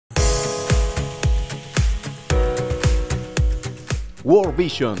World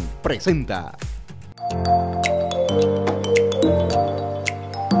Vision presenta.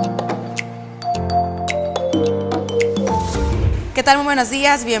 ¿Qué tal? Muy buenos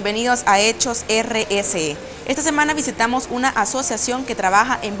días, bienvenidos a Hechos RSE. Esta semana visitamos una asociación que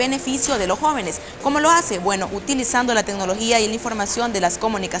trabaja en beneficio de los jóvenes. ¿Cómo lo hace? Bueno, utilizando la tecnología y la información de las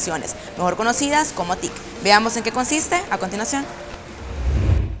comunicaciones, mejor conocidas como TIC. Veamos en qué consiste a continuación.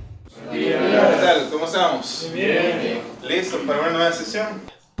 ¿Qué tal? ¿Cómo estamos? Bien. ¿Listo para una nueva sesión?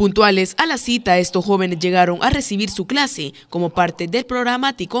 Puntuales a la cita, estos jóvenes llegaron a recibir su clase como parte del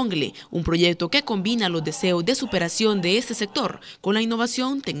programa Tricongle, un proyecto que combina los deseos de superación de este sector con la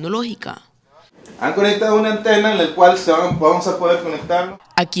innovación tecnológica. Han conectado una antena en la cual vamos a poder conectarlo.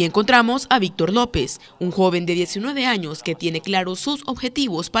 Aquí encontramos a Víctor López, un joven de 19 años que tiene claros sus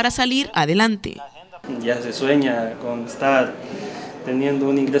objetivos para salir adelante. Ya se sueña con estar teniendo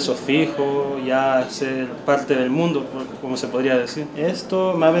un ingreso fijo, ya ser parte del mundo, como se podría decir.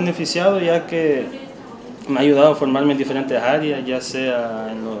 Esto me ha beneficiado ya que me ha ayudado a formarme en diferentes áreas, ya sea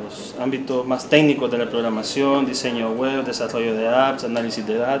en los ámbitos más técnicos de la programación, diseño web, desarrollo de apps, análisis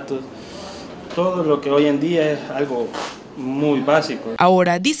de datos, todo lo que hoy en día es algo muy básico.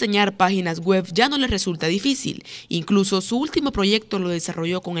 Ahora, diseñar páginas web ya no les resulta difícil. Incluso su último proyecto lo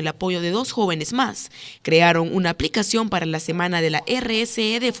desarrolló con el apoyo de 2 jóvenes más. Crearon una aplicación para la semana de la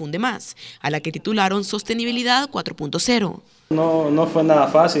RSE de Fundemás, a la que titularon Sostenibilidad 4.0. No fue nada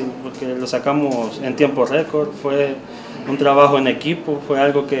fácil porque lo sacamos en tiempo récord, fue un trabajo en equipo, fue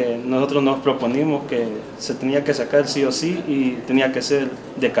algo que nosotros nos proponimos que se tenía que sacar sí o sí y tenía que ser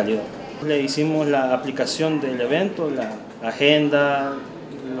de calidad. Le hicimos la aplicación del evento, la agenda,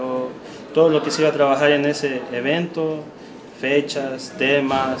 todo lo que se iba a trabajar en ese evento, fechas,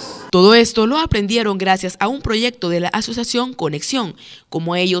 temas. Todo esto lo aprendieron gracias a un proyecto de la Asociación Conexión.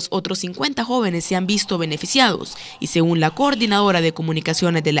 Como ellos, otros 50 jóvenes se han visto beneficiados y según la coordinadora de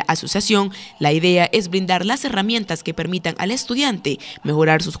comunicaciones de la asociación, la idea es brindar las herramientas que permitan al estudiante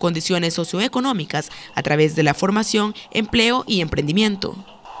mejorar sus condiciones socioeconómicas a través de la formación, empleo y emprendimiento.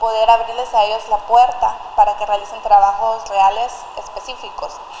 Poder abrirles a ellos la puerta para que realicen trabajos reales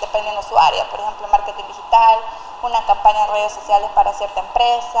específicos, dependiendo de su área, por ejemplo, marketing digital, una campaña en redes sociales para cierta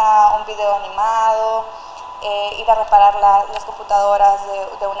empresa, un video animado, ir a reparar las computadoras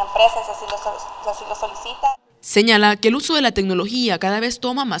de una empresa si así lo solicita. Señala que el uso de la tecnología cada vez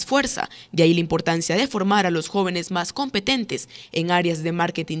toma más fuerza, de ahí la importancia de formar a los jóvenes más competentes en áreas de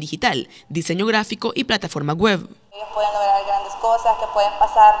marketing digital, diseño gráfico y plataforma web. Ellos pueden lograr grandes cosas, que pueden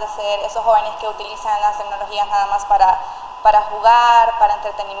pasar de ser esos jóvenes que utilizan las tecnologías nada más para jugar, para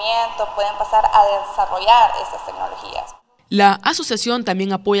entretenimiento, pueden pasar a desarrollar esas tecnologías. La asociación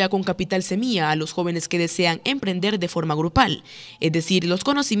también apoya con capital semilla a los jóvenes que desean emprender de forma grupal, es decir, los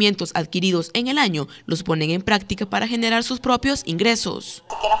conocimientos adquiridos en el año los ponen en práctica para generar sus propios ingresos.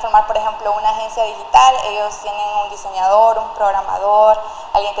 Si quieren formar, por ejemplo, una agencia digital, ellos tienen un diseñador, un programador,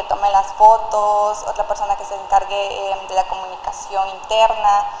 alguien que tome las fotos, otra persona que se encargue de la comunicación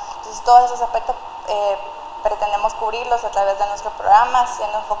interna. Entonces, todos esos aspectos pretendemos cubrirlos a través de nuestro programa,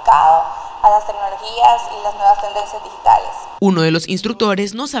 siendo enfocado a las tecnologías y las nuevas tendencias digitales. Uno de los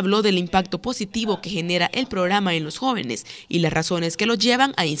instructores nos habló del impacto positivo que genera el programa en los jóvenes y las razones que los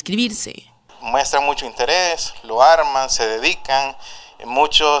llevan a inscribirse. Muestran mucho interés, lo arman, se dedican,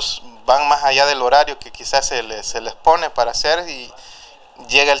 muchos van más allá del horario que quizás se les pone para hacer y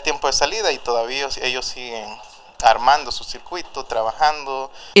llega el tiempo de salida y todavía ellos siguen armando su circuito, trabajando.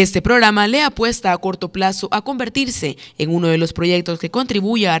 Este programa le apuesta a corto plazo a convertirse en uno de los proyectos que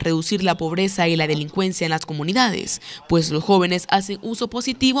contribuye a reducir la pobreza y la delincuencia en las comunidades, pues los jóvenes hacen uso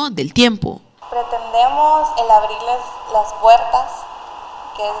positivo del tiempo. Pretendemos el abrirles las puertas,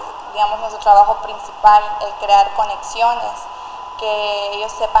 que es, digamos, nuestro trabajo principal, el crear conexiones que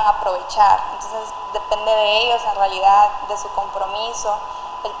ellos sepan aprovechar. Entonces depende de ellos en realidad, de su compromiso,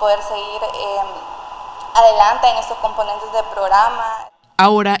 el poder seguir adelante en estos componentes del programa.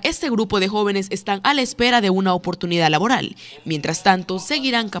 Ahora, este grupo de jóvenes están a la espera de una oportunidad laboral. Mientras tanto,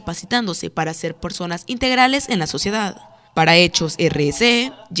 seguirán capacitándose para ser personas integrales en la sociedad. Para Hechos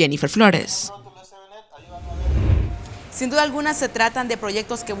RSE, Jennifer Flores. Sin duda alguna se tratan de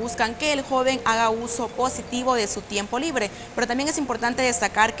proyectos que buscan que el joven haga uso positivo de su tiempo libre, pero también es importante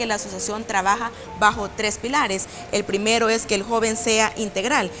destacar que la asociación trabaja bajo 3 pilares. El primero es que el joven sea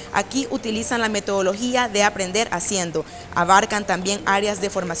integral. Aquí utilizan la metodología de aprender haciendo. Abarcan también áreas de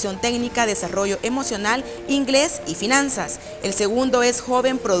formación técnica, desarrollo emocional, inglés y finanzas. El segundo es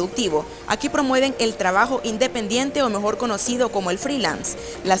joven productivo. Aquí promueven el trabajo independiente o mejor conocido como el freelance.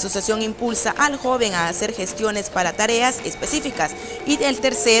 La asociación impulsa al joven a hacer gestiones para tareas áreas específicas. Y el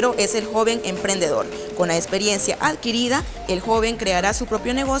tercero es el joven emprendedor. Con la experiencia adquirida, el joven creará su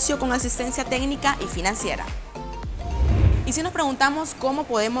propio negocio con asistencia técnica y financiera. Y si nos preguntamos cómo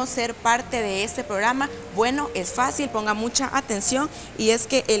podemos ser parte de este programa, bueno, es fácil, ponga mucha atención, y es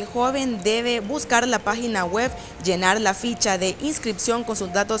que el joven debe buscar la página web, llenar la ficha de inscripción con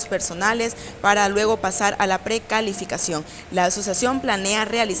sus datos personales para luego pasar a la precalificación. La asociación planea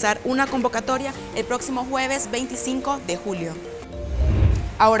realizar una convocatoria el próximo jueves 25 de julio.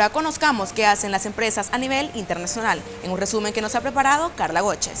 Ahora conozcamos qué hacen las empresas a nivel internacional, en un resumen que nos ha preparado Carla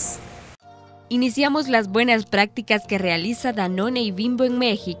Goches. Iniciamos las buenas prácticas que realiza Danone y Bimbo en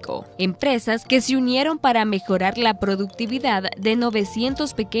México, empresas que se unieron para mejorar la productividad de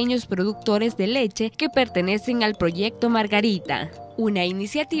 900 pequeños productores de leche que pertenecen al proyecto Margarita. Una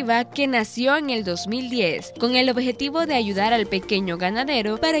iniciativa que nació en el 2010 con el objetivo de ayudar al pequeño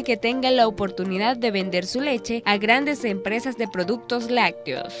ganadero para que tenga la oportunidad de vender su leche a grandes empresas de productos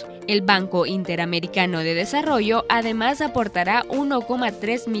lácteos. El Banco Interamericano de Desarrollo además aportará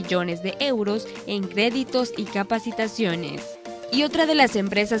 1,3 millones de euros en créditos y capacitaciones. Y otra de las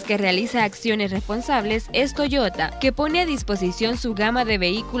empresas que realiza acciones responsables es Toyota, que pone a disposición su gama de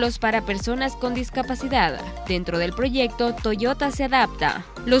vehículos para personas con discapacidad. Dentro del proyecto, Toyota se adapta.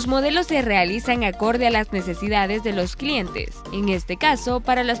 Los modelos se realizan acorde a las necesidades de los clientes, en este caso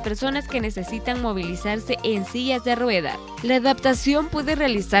para las personas que necesitan movilizarse en sillas de rueda. La adaptación puede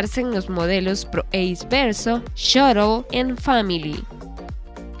realizarse en los modelos Pro Ace Verso, Shuttle y Family.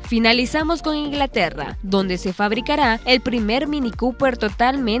 Finalizamos con Inglaterra, donde se fabricará el primer Mini Cooper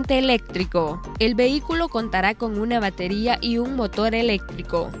totalmente eléctrico. El vehículo contará con una batería y un motor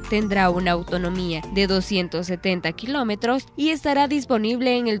eléctrico. Tendrá una autonomía de 270 kilómetros y estará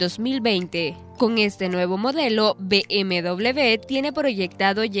disponible en el 2020. Con este nuevo modelo, BMW tiene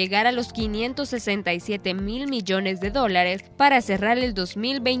proyectado llegar a los 567.000 millones de dólares para cerrar el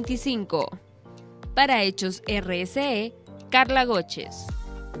 2025. Para Hechos RSE, Carla Goches.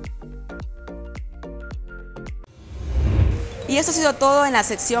 Y eso ha sido todo en la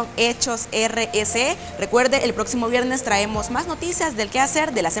sección Hechos RSE. Recuerde, el próximo viernes traemos más noticias del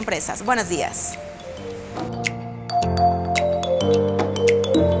quehacer de las empresas. Buenos días.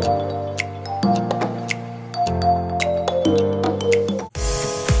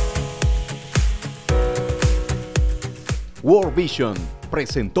 World Vision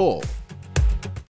presentó